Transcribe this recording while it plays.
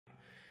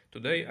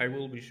Today I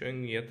will be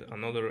showing yet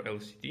another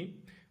LCD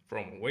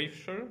from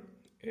Waveshare.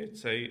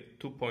 It's a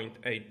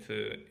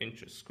 2.8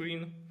 inch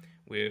screen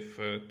with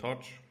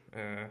touch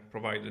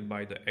provided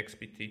by the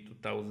XPT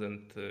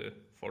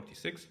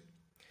 2046.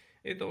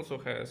 It also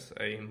has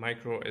a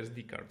micro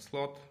SD card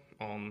slot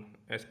on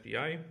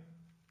SPI.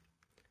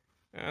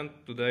 And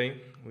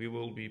today we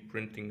will be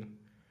printing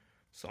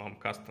some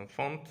custom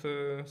font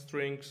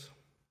strings,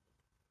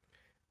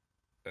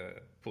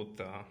 put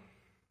a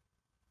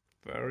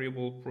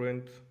variable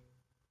print.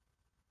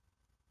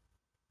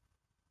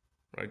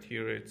 Right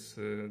here it's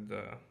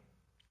the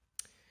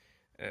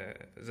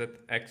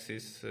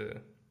Z-axis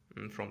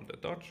from the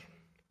touch,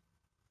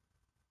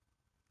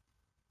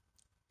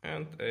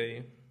 and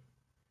a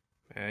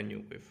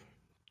menu with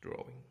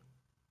drawing.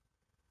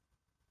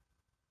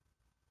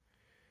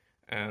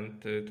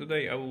 And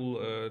today I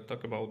will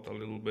talk about a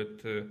little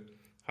bit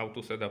how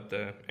to set up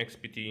the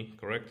XPT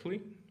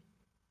correctly,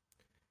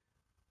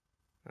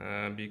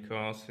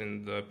 because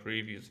in the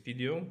previous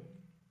video,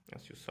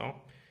 as you saw,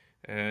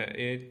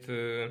 it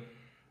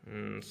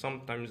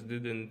sometimes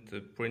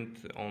didn't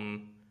print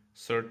on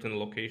certain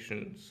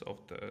locations of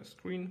the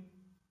screen,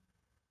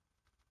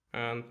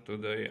 and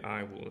today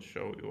I will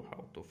show you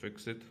how to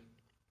fix it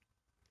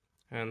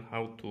and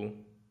how to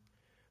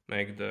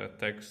make the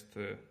text,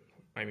 the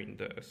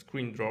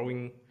screen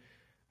drawing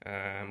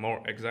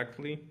more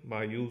exactly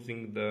by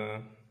using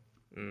the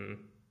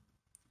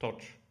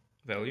touch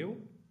value.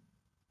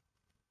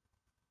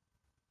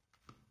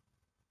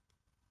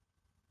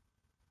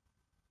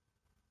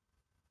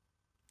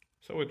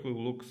 So it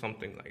will look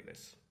something like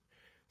this.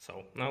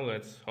 So now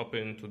let's hop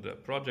into the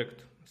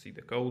project, see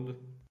the code.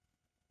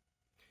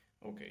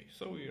 Okay,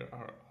 so we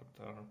are at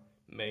our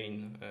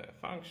main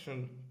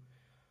function.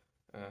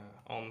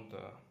 On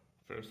the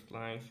first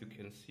lines you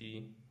can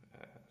see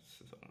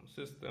some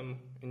system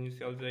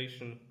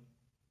initialization,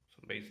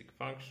 some basic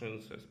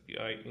functions,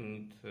 SPI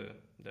init,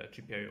 the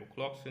GPIO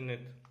clocks in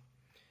it,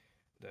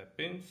 the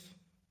pins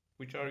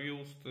which are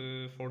used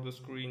for the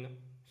screen,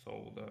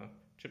 so the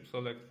chip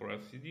select for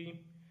LCD,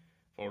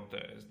 for the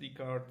SD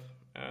card,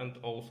 and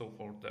also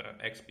for the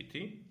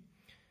XPT.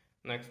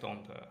 Next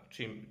on the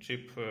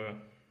chip,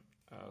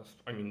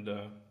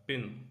 the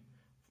pin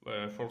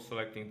for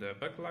selecting the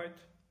backlight.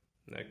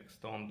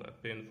 Next on the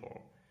pin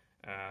for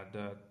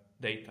the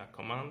data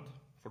command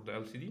for the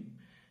LCD.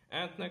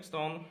 And next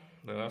on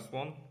the last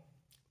one,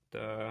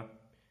 the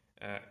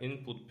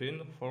input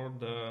pin for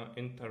the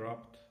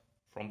interrupt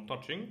from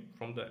touching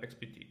from the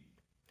XPT.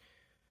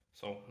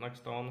 So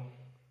next on,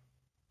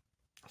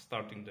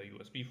 starting the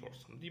USB for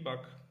some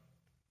debug.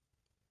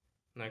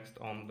 Next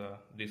on the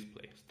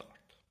display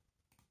start.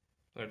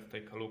 Let's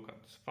take a look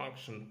at this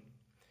function.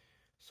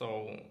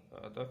 So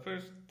the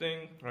first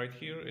thing right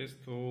here is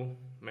to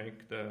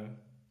make the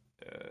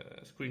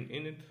screen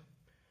init.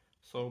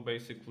 So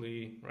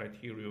basically right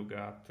here you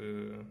got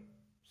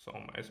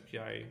some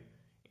SPI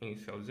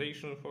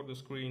initialization for the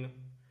screen,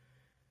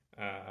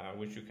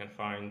 which you can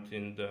find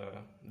in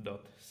the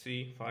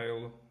 .c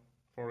file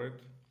for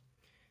it.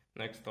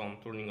 Next on,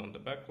 turning on the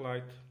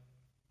backlight,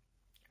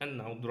 and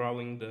now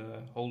drawing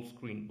the whole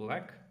screen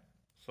black.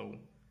 So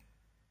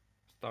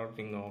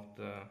starting off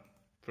the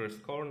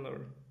first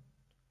corner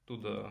to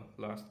the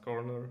last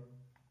corner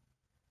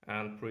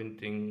and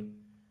printing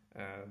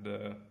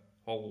the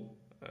whole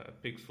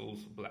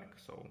pixels black.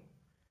 So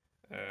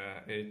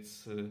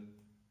it's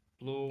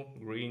blue,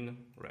 green,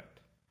 red,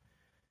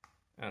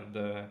 and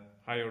the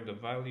higher the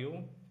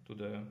value to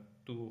the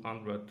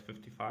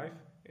 255,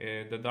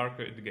 the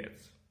darker it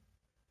gets.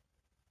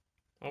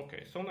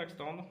 Okay, so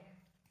next on,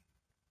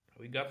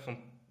 we got some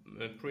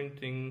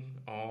printing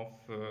of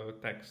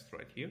text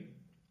right here.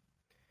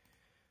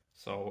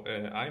 So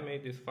I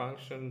made this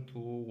function to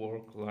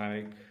work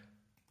like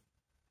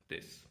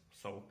this.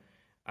 So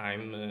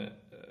I'm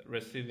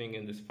receiving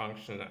in this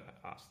function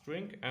a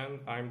string, and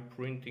I'm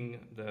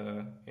printing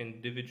the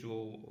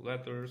individual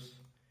letters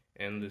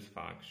in this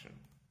function.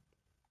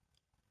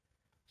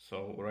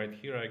 So right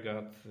here I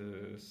got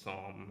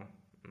some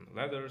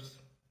letters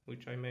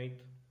which I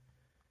made.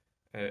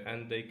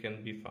 And they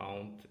can be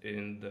found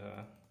in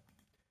the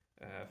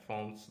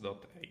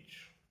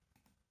fonts.h.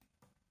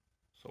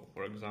 So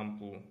for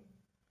example,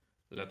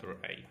 letter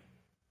A.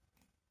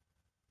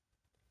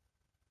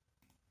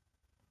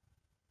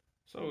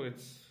 So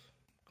it's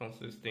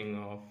consisting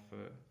of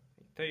a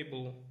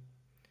table,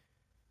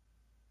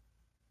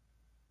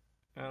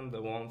 and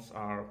the ones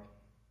are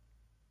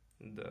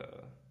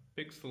the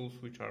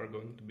pixels which are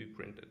going to be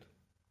printed.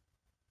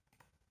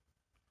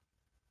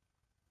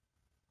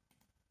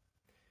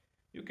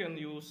 You can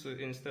use,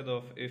 instead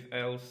of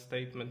if-else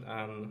statement,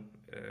 and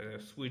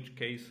switch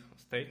case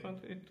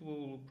statement. It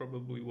will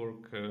probably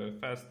work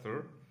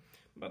faster,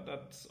 but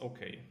that's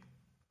okay.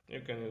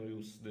 You can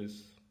use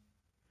this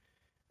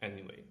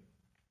anyway.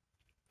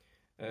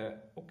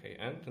 Okay,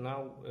 and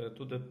now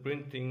to the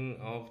printing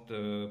of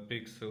the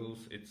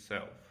pixels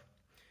itself.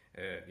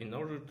 In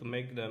order to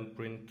make them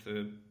print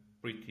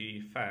pretty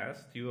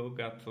fast, you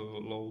got to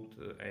load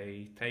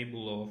a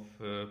table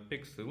of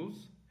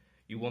pixels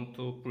you want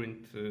to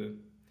print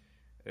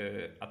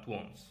at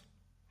once.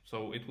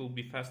 So it will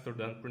be faster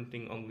than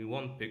printing only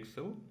one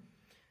pixel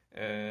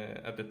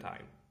at a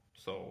time.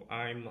 So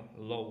I'm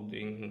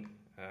loading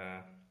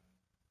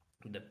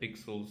the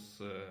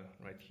pixels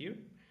right here.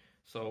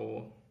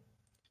 So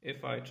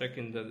if I check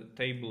in the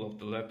table of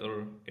the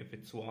letter if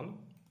it's 1,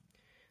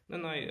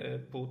 then I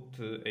put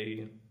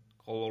a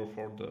color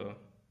for the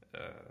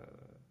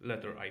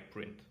letter I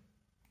print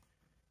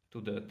to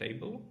the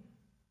table.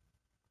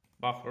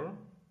 Buffer,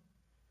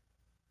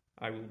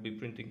 I will be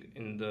printing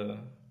in the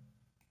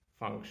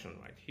function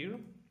right here.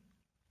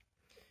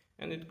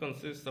 And it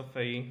consists of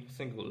a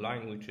single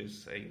line, which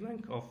is a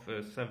length of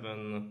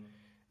 7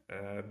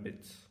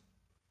 bits,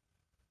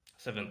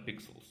 7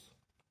 pixels.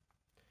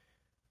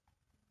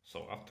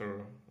 So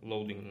after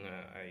loading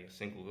a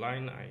single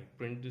line, I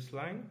print this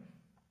line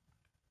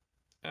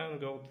and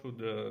go through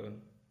the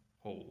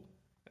whole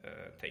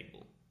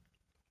table.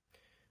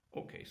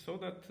 Okay, so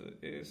that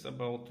is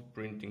about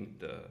printing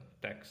the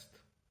text.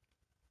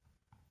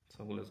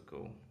 So let's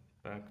go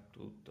back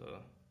to the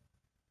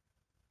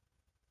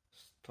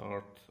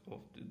start of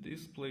the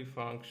display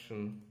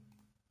function.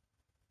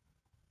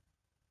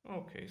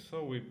 Okay,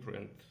 so we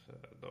print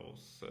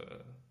those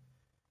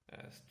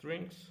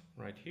strings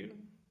right here.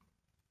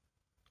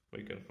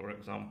 We can, for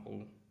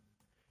example,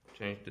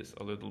 change this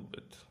a little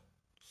bit,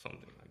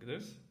 something like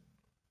this.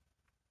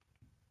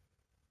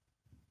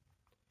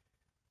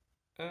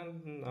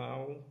 And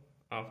now,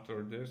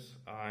 after this,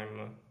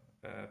 I'm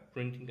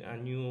printing a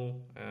new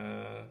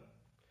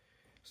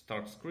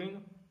start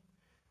screen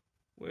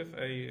with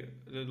a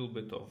little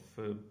bit of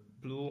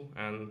blue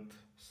and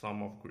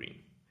some of green.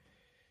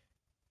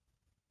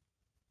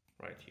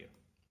 Right here.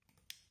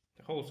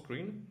 The whole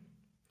screen.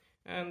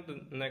 And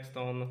next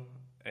on,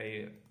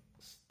 a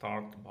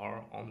start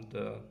bar on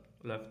the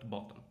left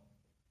bottom.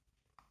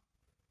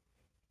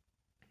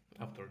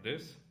 After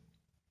this,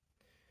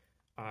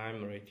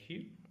 I'm right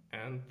here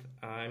and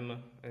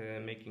I'm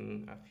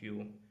making a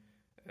few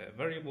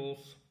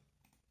variables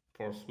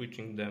for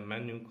switching the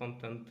menu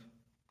content.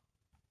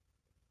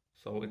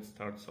 So it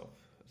starts off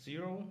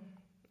 0,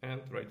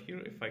 and right here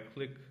if I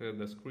click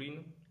the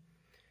screen,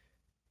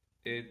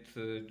 it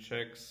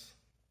checks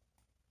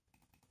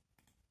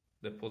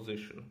the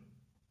position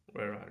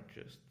where I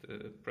just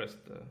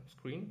pressed the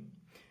screen.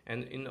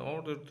 And in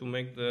order to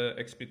make the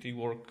XPT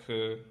work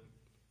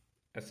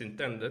as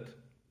intended,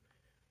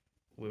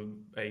 with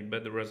a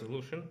better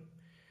resolution,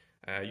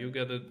 you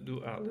gotta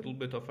do a little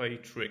bit of a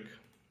trick.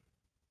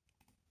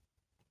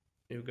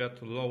 You got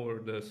to lower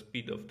the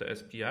speed of the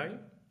SPI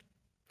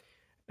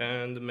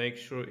and make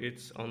sure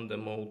it's on the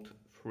mode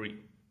 3,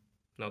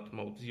 not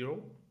mode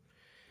 0.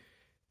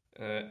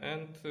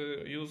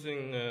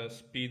 Using a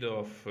speed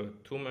of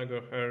 2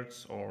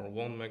 MHz or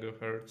 1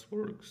 MHz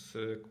works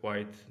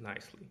quite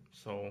nicely.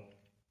 So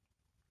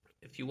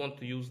if you want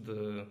to use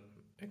the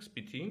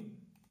XPT,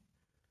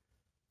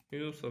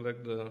 you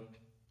select the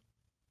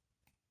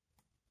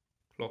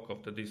clock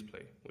of the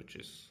display, which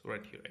is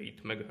right here,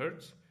 8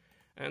 MHz,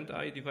 and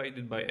I divide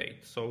it by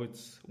 8, so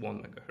it's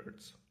 1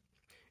 MHz.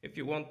 If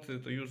you want to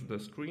use the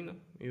screen,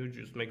 you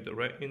just make the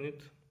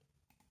init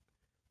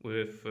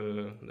with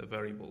the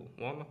variable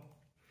 1,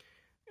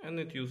 and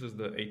it uses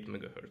the 8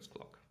 MHz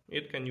clock.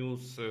 It can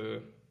use,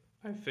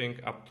 I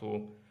think, up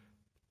to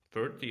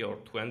 30 or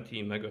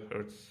 20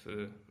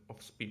 MHz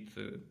of speed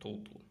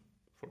total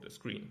for the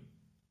screen.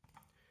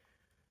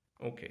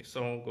 Okay,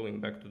 so going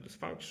back to this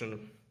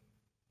function,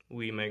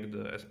 we make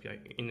the SPI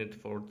init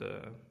for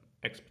the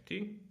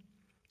XPT,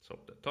 so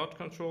the touch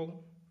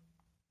control,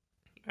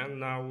 and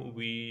now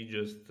we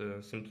just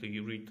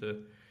simply read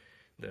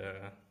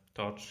the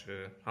touch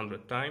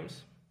 100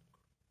 times.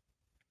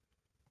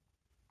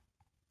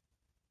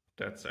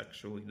 That's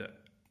actually the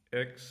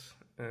X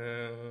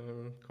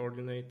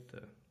coordinate,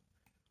 the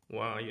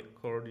Y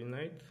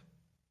coordinate,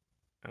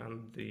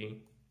 and the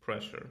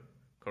pressure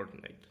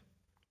coordinate.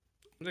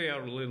 They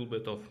are a little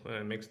bit of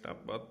mixed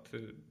up, but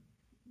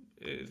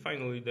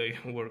finally they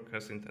work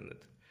as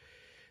intended.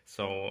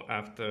 So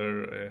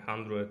after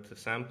 100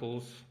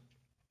 samples,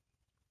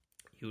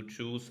 you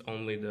choose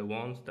only the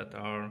ones that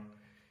are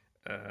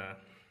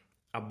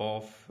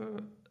above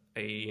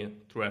a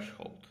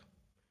threshold.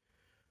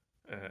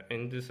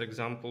 In this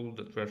example,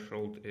 the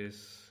threshold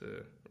is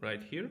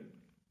right here.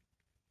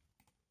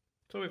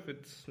 So if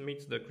it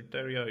meets the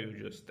criteria, you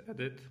just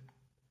add it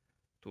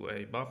to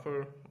a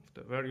buffer of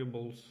the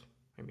variables,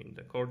 I mean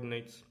the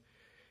coordinates,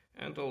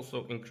 and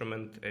also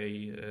increment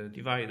a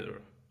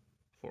divider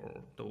for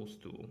those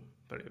two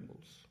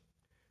variables.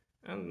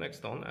 And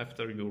next on,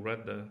 after you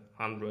read the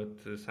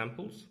 100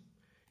 samples,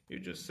 you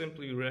just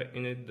simply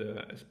init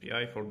the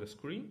SPI for the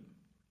screen,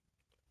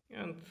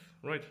 and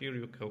right here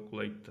you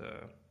calculate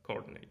the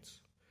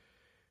coordinates.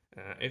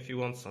 If you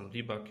want some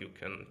debug, you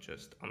can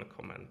just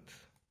uncomment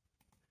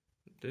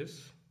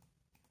this,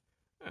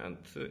 and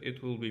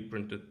it will be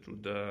printed through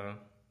the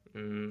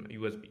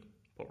USB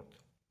port.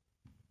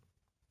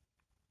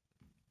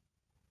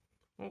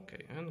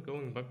 Okay, and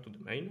going back to the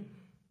main.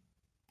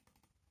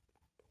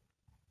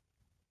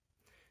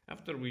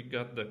 After we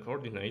got the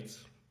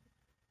coordinates,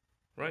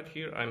 right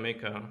here I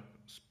make a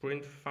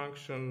sprint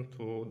function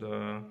to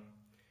the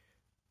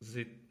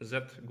Z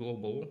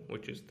global,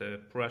 which is the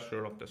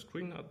pressure of the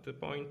screen at the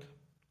point,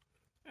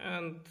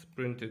 and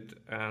print it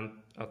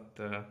at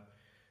the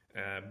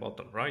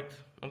bottom right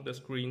of the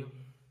screen.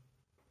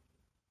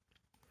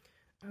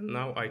 And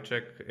now I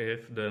check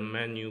if the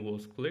menu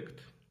was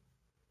clicked,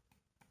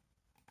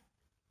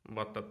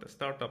 but at the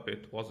startup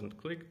it wasn't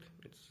clicked,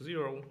 it's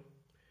 0.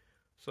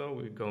 So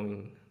we're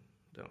going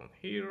down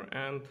here,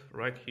 and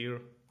right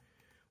here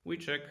we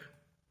check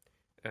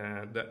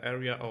the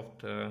area of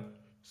the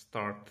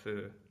start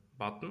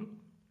button.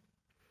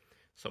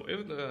 So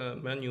if the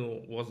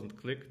menu wasn't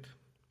clicked,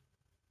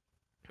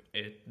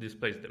 it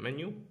displays the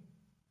menu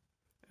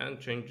and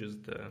changes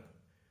the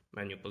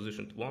menu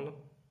position to 1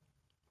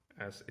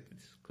 as it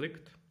is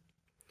clicked.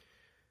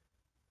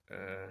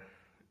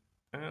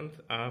 And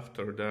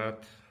after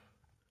that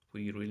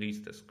we release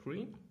the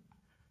screen,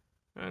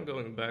 and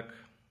going back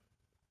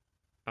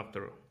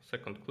after a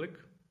second click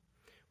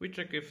we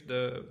check if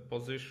the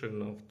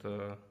position of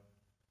the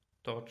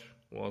touch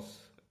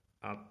was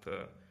at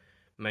the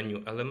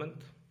menu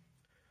element.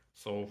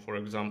 So for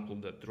example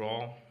the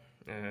draw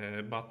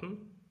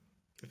button,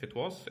 if it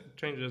was, it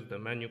changes the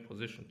menu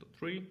position to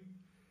 3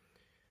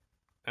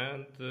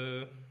 and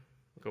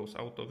goes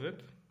out of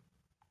it,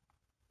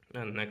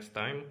 and next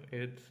time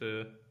it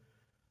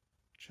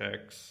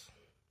checks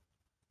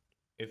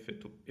if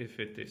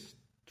it is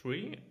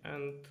 3,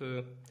 and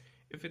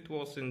if it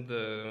was in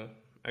the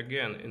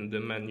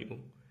menu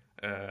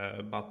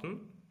button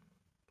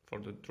for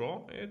the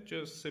draw, it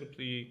just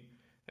simply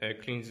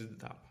cleans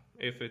it up.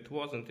 If it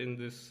wasn't in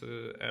this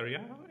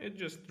area, it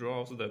just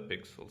draws the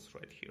pixels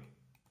right here.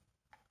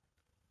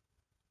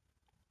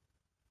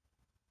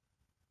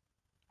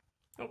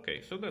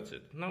 Okay, so that's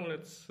it. Now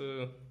let's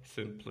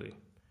simply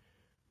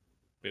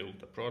build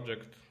the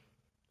project.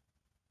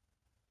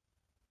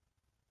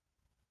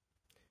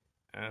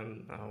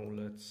 And now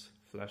let's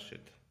flash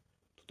it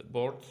to the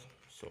board.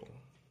 So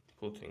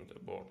putting the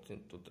board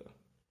into the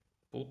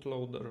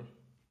bootloader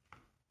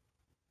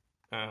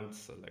and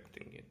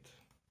selecting it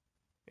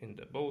in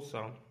the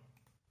BOSA.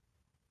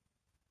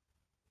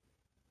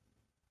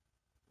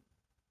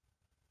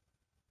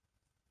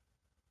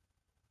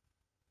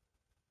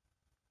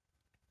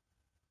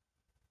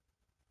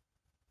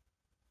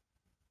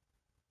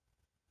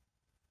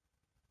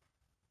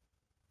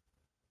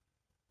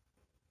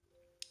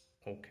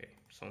 Okay,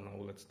 so now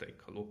let's take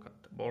a look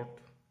at the board.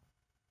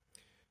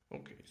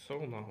 Okay, so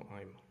now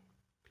I'm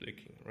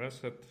clicking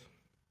reset,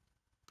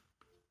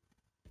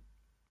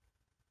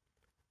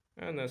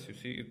 and as you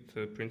see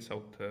it prints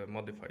out the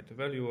modified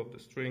value of the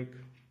string.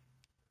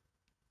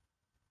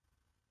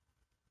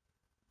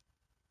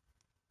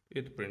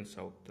 It prints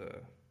out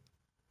the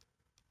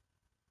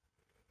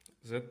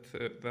Z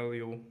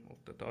value of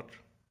the touch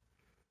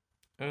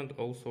and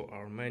also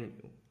our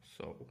menu.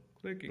 So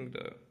clicking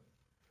the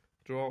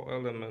draw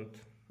element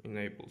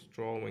enables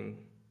drawing.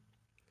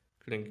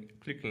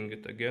 Clicking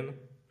it again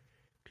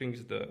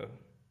cleans the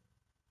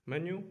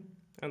menu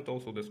and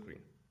also the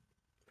screen.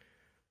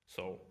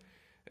 So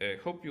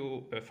hope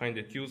you find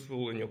it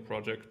useful in your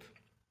project.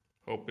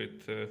 Hope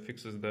it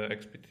fixes the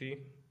XPT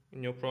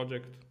in your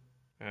project,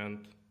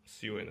 and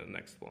see you in the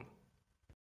next one.